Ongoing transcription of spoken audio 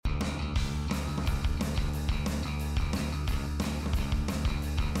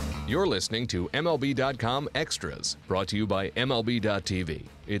You're listening to MLB.com Extras, brought to you by MLB.tv.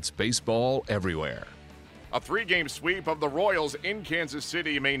 It's baseball everywhere. A 3-game sweep of the Royals in Kansas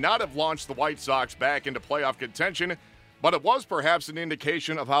City may not have launched the White Sox back into playoff contention, but it was perhaps an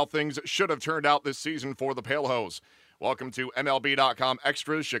indication of how things should have turned out this season for the Palehose. Welcome to MLB.com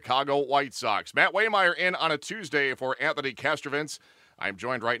Extras Chicago White Sox. Matt Waymeyer in on a Tuesday for Anthony Castrovince. I'm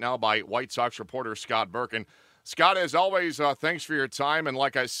joined right now by White Sox reporter Scott Birkin. Scott, as always, thanks for your time. And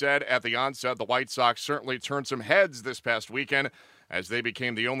like I said at the onset, the White Sox certainly turned some heads this past weekend as they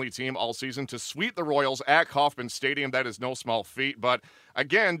became the only team all season to sweep the Royals at Kauffman Stadium. That is no small feat. But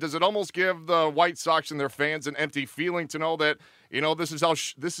again, does it almost give the White Sox and their fans an empty feeling to know that, this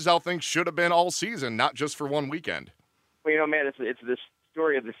is how things should have been all season, not just for one weekend? Well, man, it's the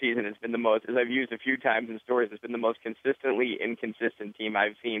story of the season. It's been the most, as I've used a few times in stories, it's been the most consistently inconsistent team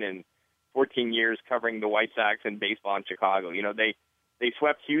I've seen in 14 years covering the White Sox and baseball in Chicago. They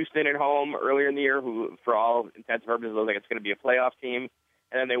swept Houston at home earlier in the year, who, for all intents and purposes, looked like it's going to be a playoff team,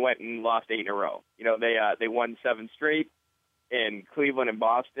 and then they went and lost 8 in a row. They won 7 straight in Cleveland and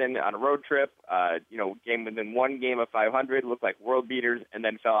Boston on a road trip. Game within one game of 500, looked like world beaters, and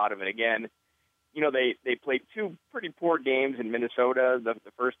then fell out of it again. They played 2 pretty poor games in Minnesota the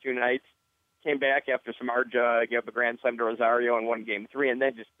first 2 nights, came back after Samardzija gave up a grand slam to Rosario and won Game 3, and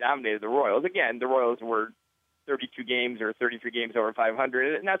then just dominated the Royals. Again, the Royals were 32 games or 33 games over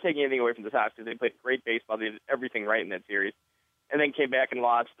 500, and not taking anything away from the Sox because they played great baseball. They did everything right in that series, and then came back and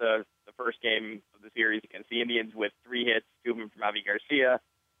lost the first game of the series against the Indians with 3 hits, 2 of them from Javi Garcia.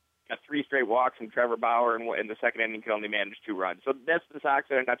 Got 3 straight walks from Trevor Bauer, and in the second inning could only manage 2 runs. So that's the Sox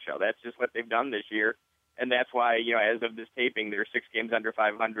in a nutshell. That's just what they've done this year, and that's why, as of this taping, they're 6 games under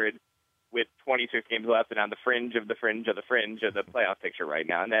 500 with 26 games left and on the fringe of the fringe of the fringe of the playoff picture right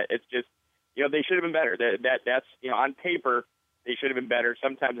now. And that it's just, they should have been better. That's on paper, they should have been better.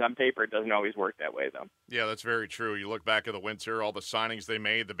 Sometimes on paper, it doesn't always work that way, though. Yeah, that's very true. You look back at the winter, all the signings they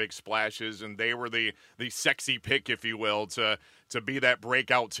made, the big splashes, and they were the sexy pick, if you will, to be that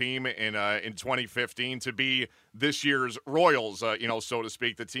breakout team in 2015, to be this year's Royals, so to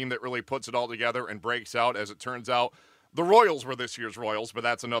speak, the team that really puts it all together and breaks out. As it turns out, the Royals were this year's Royals, but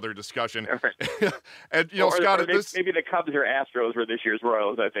that's another discussion. Right. And Scott, maybe the Cubs or Astros were this year's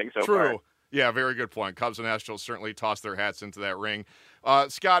Royals, I think, so far. True. Yeah, very good point. Cubs and Astros certainly tossed their hats into that ring.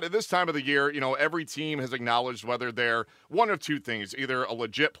 Scott, at this time of the year, every team has acknowledged whether they're one of 2 things, either a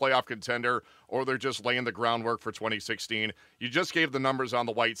legit playoff contender or they're just laying the groundwork for 2016. You just gave the numbers on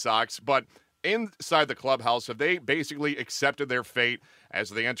the White Sox, but inside the clubhouse, have they basically accepted their fate as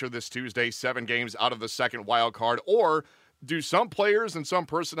they enter this Tuesday, 7 games out of the second wild card? Or do some players and some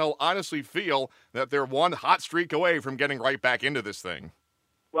personnel honestly feel that they're one hot streak away from getting right back into this thing?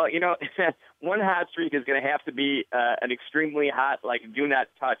 Well, one hot streak is going to have to be an extremely hot, do not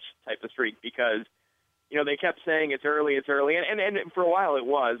touch type of streak because, they kept saying it's early, and for a while it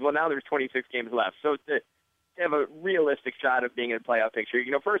was. Well, now there's 26 games left. So to have a realistic shot of being in a playoff picture,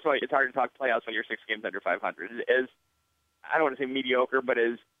 first of all, it's hard to talk playoffs when you're 6 games under 500. As, I don't want to say mediocre, but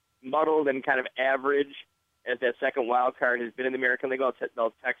as muddled and kind of average as that second wild card has been in the American League,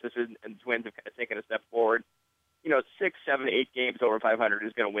 Texas and Twins have kind of taken a step forward. 6, 7, 8 games over 500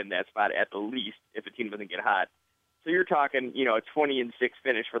 is going to win that spot at the least if a team doesn't get hot. So you're talking, a 20-6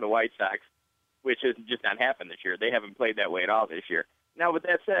 finish for the White Sox, which has just not happened this year. They haven't played that way at all this year. Now, with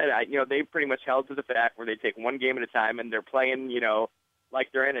that said, they've pretty much held to the fact where they take one game at a time and they're playing, like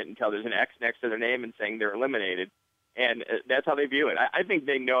they're in it until there's an X next to their name and saying they're eliminated. And that's how they view it. I think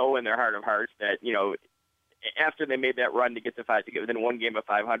they know in their heart of hearts that, after they made that run to get within one game of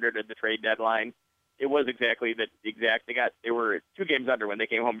 500 at the trade deadline, it was exactly the exact. They were 2 games under when they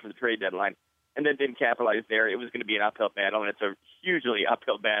came home for the trade deadline, and then didn't capitalize there. It was going to be an uphill battle, and it's a hugely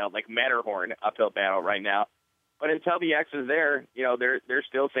uphill battle, like Matterhorn uphill battle right now. But until the X is there, they're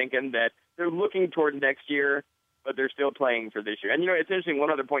still thinking that they're looking towards next year, but they're still playing for this year. And it's interesting. One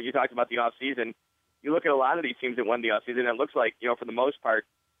other point you talked about the off season. You look at a lot of these teams that won the off season, and it looks like for the most part,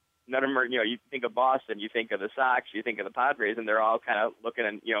 none of them are. You think of Boston, you think of the Sox, you think of the Padres, and they're all kind of looking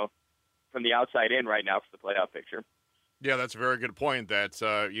and from the outside in right now for the playoff picture. Yeah, that's a very good point. That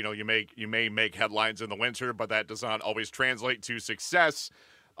you may make headlines in the winter, but that does not always translate to success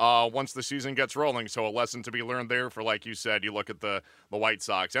once the season gets rolling. So a lesson to be learned there for, like you said, you look at the White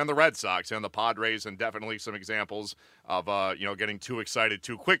Sox and the Red Sox and the Padres, and definitely some examples of getting too excited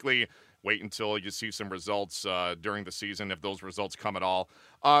too quickly. Wait until you see some results during the season, if those results come at all.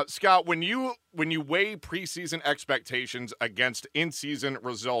 Scott, when you weigh preseason expectations against in-season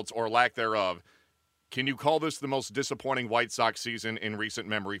results or lack thereof, can you call this the most disappointing White Sox season in recent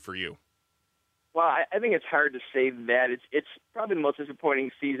memory for you? Well, I think it's hard to say that. It's probably the most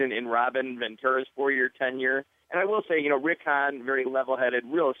disappointing season in Robin Ventura's 4-year tenure. And I will say, Rick Hahn, very level-headed,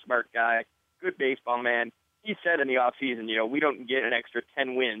 real smart guy, good baseball man. He said in the offseason, we don't get an extra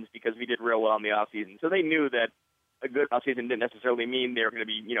 10 wins because we did real well in the offseason. So they knew that a good offseason didn't necessarily mean they were going to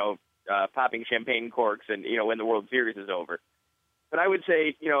be, popping champagne corks and, when the World Series is over. But I would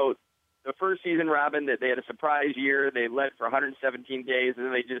say, the first season, Robin, that they had a surprise year. They led for 117 days, and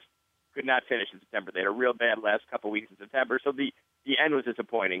then they just could not finish in September. They had a real bad last couple weeks in September, so the end was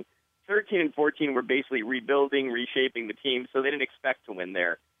disappointing. 13 and 14 were basically rebuilding, reshaping the team, so they didn't expect to win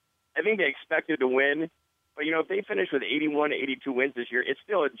there. I think they expected to win, but, if they finish with 81, 82 wins this year, it's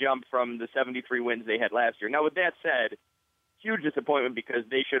still a jump from the 73 wins they had last year. Now, with that said, huge disappointment because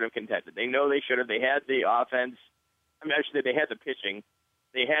they should have contended. They know they should have. They had the offense. Actually, they had the pitching.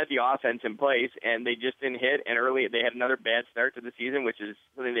 They had the offense in place, and they just didn't hit. And early, they had another bad start to the season, which is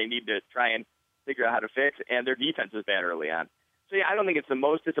something they need to try and figure out how to fix. And their defense was bad early on. So, I don't think it's the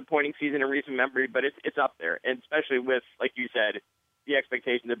most disappointing season in recent memory, but it's up there. And especially with, like you said, the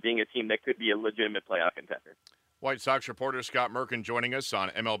expectations of being a team that could be a legitimate playoff contender. White Sox reporter Scott Merkin joining us on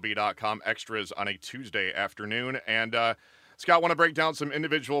MLB.com Extras on a Tuesday afternoon. And, Scott, want to break down some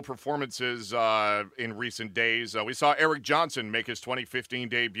individual performances in recent days. We saw Eric Johnson make his 2015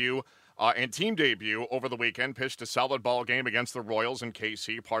 debut and team debut over the weekend, pitched a solid ball game against the Royals in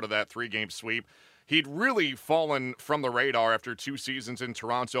KC, part of that 3-game sweep. He'd really fallen from the radar after 2 seasons in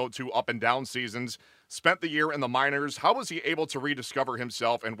Toronto, 2 up-and-down seasons, spent the year in the minors. How was he able to rediscover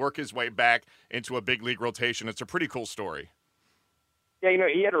himself and work his way back into a big league rotation? It's a pretty cool story. Yeah,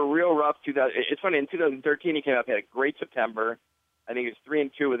 he had a real rough 2000. It's funny, in 2013 he came up, had a great September. I think it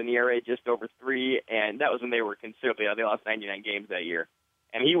was 3-2 with an ERA just over 3, and that was when they were considerably. They lost 99 games that year,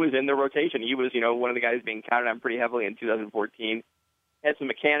 and he was in the rotation. He was, one of the guys being counted on pretty heavily in 2014. Had some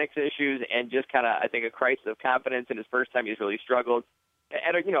mechanics issues and just kind of, I think, a crisis of confidence. In his first time, he's really struggled.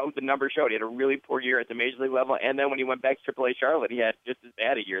 And the numbers showed he had a really poor year at the major league level, and then when he went back to AAA Charlotte, he had just as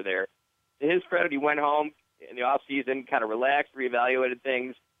bad a year there. To his credit, he went home in the offseason, kind of relaxed, reevaluated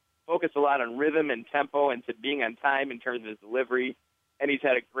things, focused a lot on rhythm and tempo and to being on time in terms of his delivery, and he's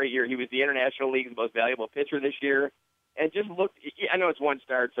had a great year. He was the International League's most valuable pitcher this year, and just looked – I know it's one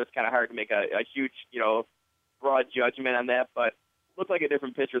start, so it's kind of hard to make a huge, broad judgment on that, but looked like a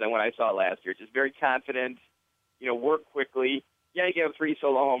different pitcher than what I saw last year. Just very confident, worked quickly. Yeah, he gave up 3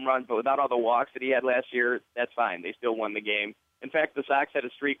 solo home runs, but without all the walks that he had last year, that's fine. They still won the game. In fact, the Sox had a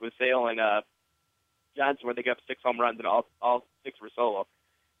streak with Sale and Johnson where they got 6 home runs and all 6 were solo.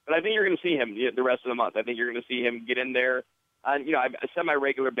 But I think you're going to see him the rest of the month. I think you're going to see him get in there on a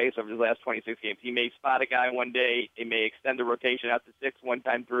semi-regular base over his last 26 games. He may spot a guy one day. They may extend the rotation out to 6 one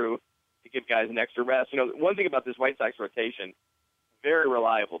time through to give guys an extra rest. One thing about this White Sox rotation, very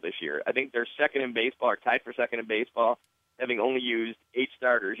reliable this year. I think they're second in baseball or tied for second in baseball, having only used 8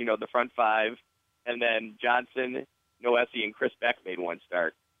 starters, the front 5, and then Johnson, Noesi, and Chris Beck made 1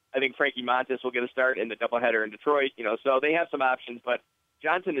 start. I think Frankie Montes will get a start in the doubleheader in Detroit, so they have some options, but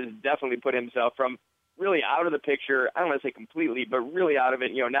Johnson has definitely put himself from really out of the picture, I don't want to say completely, but really out of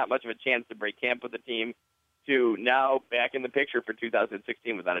it, not much of a chance to break camp with the team, to now back in the picture for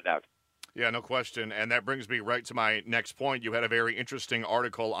 2016 without a doubt. Yeah, no question. And that brings me right to my next point. You had a very interesting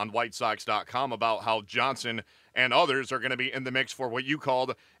article on WhiteSox.com about how Johnson and others are going to be in the mix for what you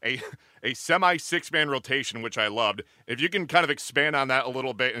called a semi-6-man rotation, which I loved. If you can kind of expand on that a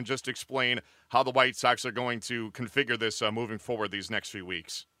little bit and just explain how the White Sox are going to configure this moving forward these next few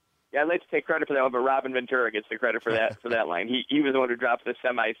weeks. Yeah, I'd like to take credit for that one, but Robin Ventura gets the credit for that line. He was the one who dropped the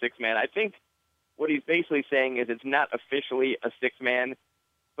semi-6-man. I think what he's basically saying is it's not officially a 6-man,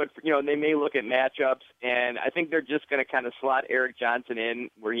 but, they may look at matchups, and I think they're just going to kind of slot Eric Johnson in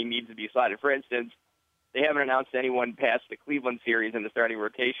where he needs to be slotted. For instance, they haven't announced anyone past the Cleveland series in the starting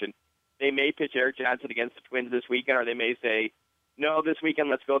rotation. They may pitch Eric Johnson against the Twins this weekend, or they may say, no, this weekend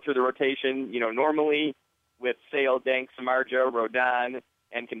let's go through the rotation, normally with Sale, Dank, Samardzija, Rodon,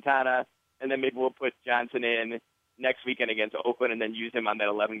 and Quintana, and then maybe we'll put Johnson in next weekend against Oakland and then use him on that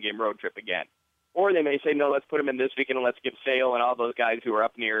 11-game road trip again. Or they may say, no, let's put him in this weekend and let's give Sale and all those guys who are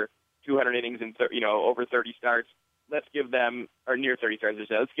up near 200 innings and over 30 starts. Let's give them, or near 30 starts,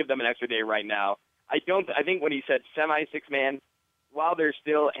 let's give them an extra day right now. I think when he said semi-6-man, while they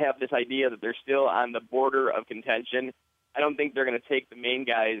still have this idea that they're still on the border of contention, I don't think they're going to take the main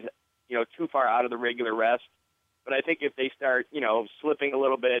guys, too far out of the regular rest. But I think if they start, slipping a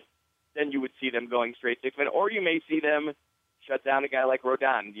little bit, then you would see them going straight 6-man, or you may see them shut down a guy like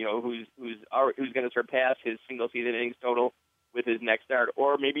Rodon, who's going to surpass his single-season innings total with his next start,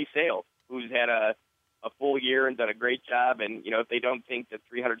 or maybe Sale, who's had a a full year and done a great job. And, if they don't think that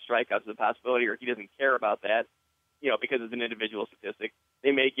 300 strikeouts is a possibility, or he doesn't care about that, because it's an individual statistic,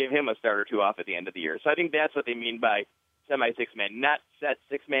 they may give him a start or two off at the end of the year. So I think that's what they mean by semi-six-man. Not set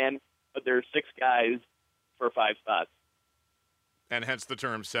six-man, but there's 6 guys for 5 spots. And hence the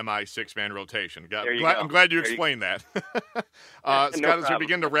term semi-six-man rotation. I'm glad you explained that. Scott, No as we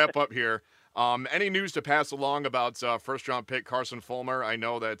begin to wrap up here, any news to pass along about first-round pick Carson Fulmer? I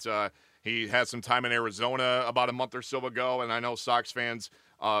know that he had some time in Arizona about a month or so ago, and I know Sox fans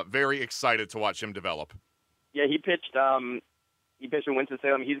very excited to watch him develop. Yeah, he pitched in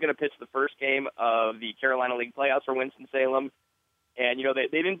Winston-Salem. He's going to pitch the first game of the Carolina League playoffs for Winston-Salem. And, they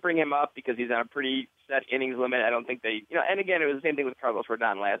didn't bring him up because he's on a pretty set innings limit. I don't think they, and again, it was the same thing with Carlos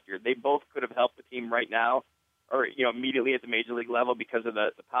Rodon last year. They both could have helped the team right now or, immediately at the major league level because of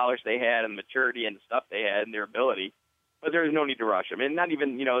the polish they had and the maturity and the stuff they had and their ability. But there's no need to rush them. And not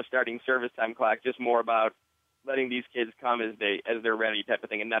even, starting service time clock, just more about letting these kids come as they're ready type of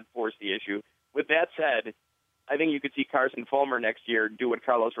thing and not force the issue. With that said, I think you could see Carson Fulmer next year do what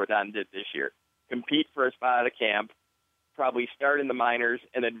Carlos Rodon did this year. Compete for a spot at a camp, probably start in the minors,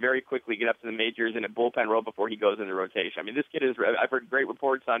 and then very quickly get up to the majors in a bullpen role before he goes into rotation. I mean, this kid I've heard great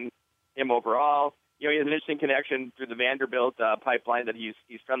reports on him overall. He has an interesting connection through the Vanderbilt pipeline that he's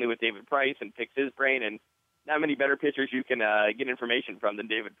friendly with David Price and picks his brain, and not many better pitchers you can get information from than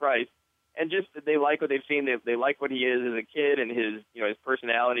David Price. And just they like what they've seen. They like what he is as a kid and his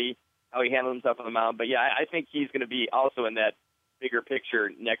personality, how he handled himself on the mound. But, yeah, I think he's going to be also in that bigger picture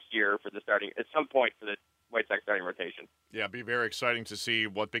next year for the starting – at some point for the White Sox starting rotation. Yeah, it'd be very exciting to see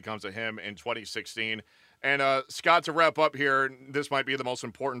what becomes of him in 2016. And, Scott, to wrap up here, this might be the most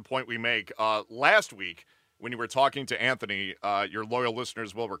important point we make. Last week, when you were talking to Anthony, your loyal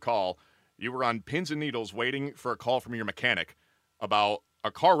listeners will recall, you were on pins and needles waiting for a call from your mechanic about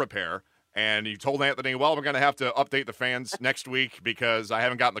a car repair. And you told Anthony, well, we're going to have to update the fans next week because I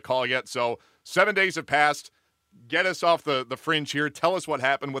haven't gotten the call yet. So 7 days have passed. Get us off the fringe here. Tell us what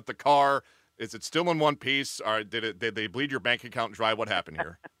happened with the car. Is it still in one piece? Or did they bleed your bank account dry? What happened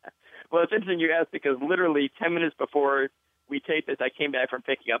here? Well, it's interesting you asked because literally 10 minutes before we taped this, I came back from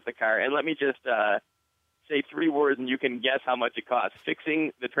picking up the car. And let me just say 3 words, and you can guess how much it costs.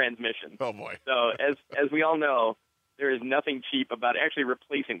 Fixing the transmission. Oh, boy. So as we all know, there is nothing cheap about actually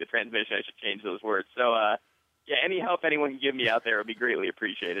replacing the transmission. I should change those words. So, any help anyone can give me out there would be greatly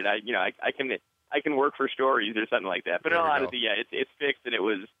appreciated. I can work for stories or something like that. But in all honesty, it's fixed, and it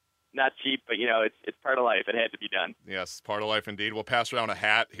was not cheap, but, it's part of life. It had to be done. Yes, part of life indeed. We'll pass around a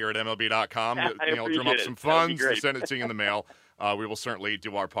hat here at MLB.com. Drum up some it. funds, send it to you in the mail. We will certainly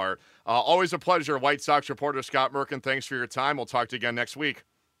do our part. Always a pleasure, White Sox reporter Scott Merkin. Thanks for your time. We'll talk to you again next week.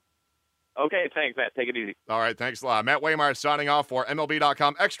 Okay, thanks, Matt. Take it easy. All right, thanks a lot. Matt Waymire signing off for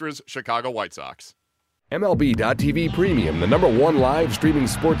MLB.com Extras, Chicago White Sox. MLB.tv Premium, the #1 live streaming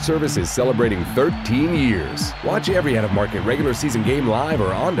sports service, is celebrating 13 years. Watch every out-of-market regular season game live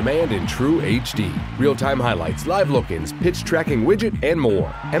or on demand in true HD. Real-time highlights, live look-ins, pitch tracking widget, and more.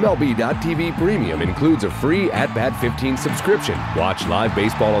 MLB.tv Premium includes a free At-Bat 15 subscription. Watch live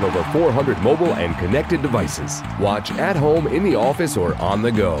baseball on over 400 mobile and connected devices. Watch at home, in the office, or on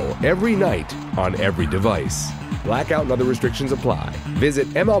the go every night on every device. Blackout and other restrictions apply. Visit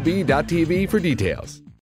MLB.tv for details.